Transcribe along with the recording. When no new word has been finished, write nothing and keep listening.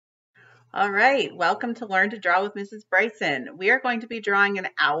All right, welcome to Learn to Draw with Mrs. Bryson. We are going to be drawing an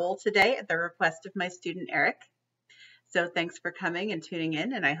owl today at the request of my student Eric. So thanks for coming and tuning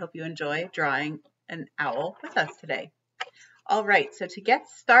in, and I hope you enjoy drawing an owl with us today. All right, so to get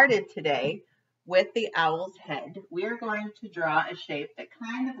started today with the owl's head, we are going to draw a shape that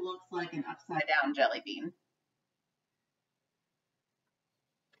kind of looks like an upside down jelly bean.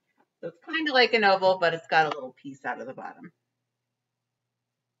 So it's kind of like an oval, but it's got a little piece out of the bottom.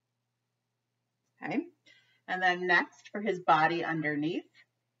 Okay, and then next for his body underneath,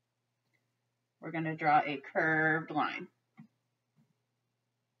 we're going to draw a curved line.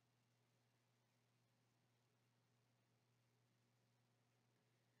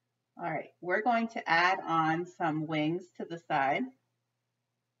 All right, we're going to add on some wings to the side.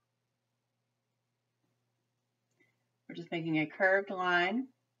 We're just making a curved line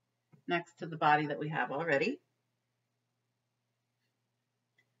next to the body that we have already.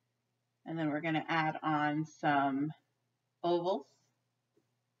 And then we're going to add on some ovals,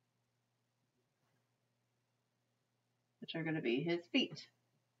 which are going to be his feet.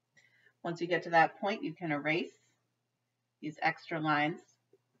 Once you get to that point, you can erase these extra lines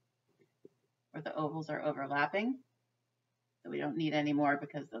where the ovals are overlapping. So we don't need any more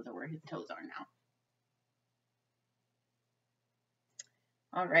because those are where his toes are now.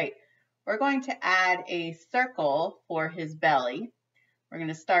 All right, we're going to add a circle for his belly. We're going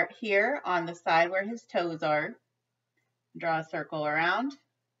to start here on the side where his toes are, draw a circle around,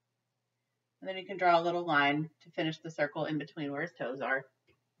 and then you can draw a little line to finish the circle in between where his toes are.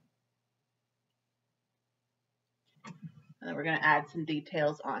 And then we're going to add some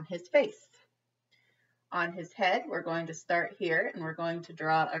details on his face. On his head, we're going to start here and we're going to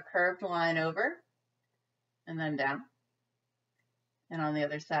draw a curved line over and then down. And on the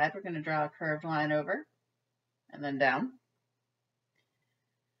other side, we're going to draw a curved line over and then down.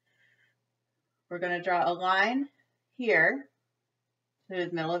 We're going to draw a line here to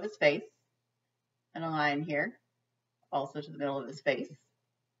the middle of his face and a line here also to the middle of his face.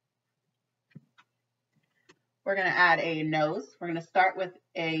 We're going to add a nose. We're going to start with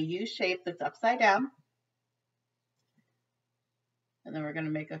a U shape that's upside down. And then we're going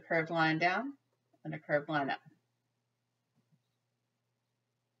to make a curved line down and a curved line up.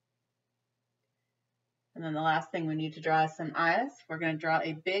 And then the last thing we need to draw is some eyes. We're going to draw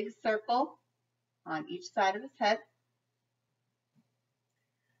a big circle on each side of his head.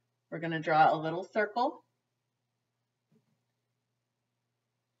 We're going to draw a little circle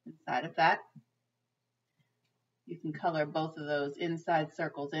inside of that. You can color both of those inside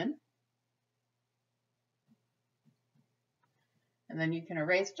circles in. And then you can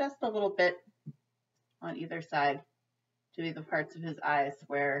erase just a little bit on either side to be the parts of his eyes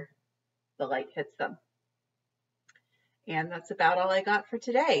where the light hits them. And that's about all I got for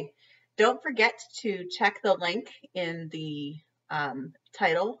today. Don't forget to check the link in the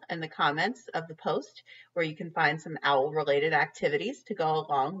title and the comments of the post where you can find some owl-related activities to go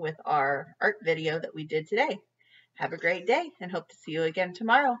along with our art video that we did today. Have a great day and hope to see you again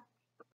tomorrow.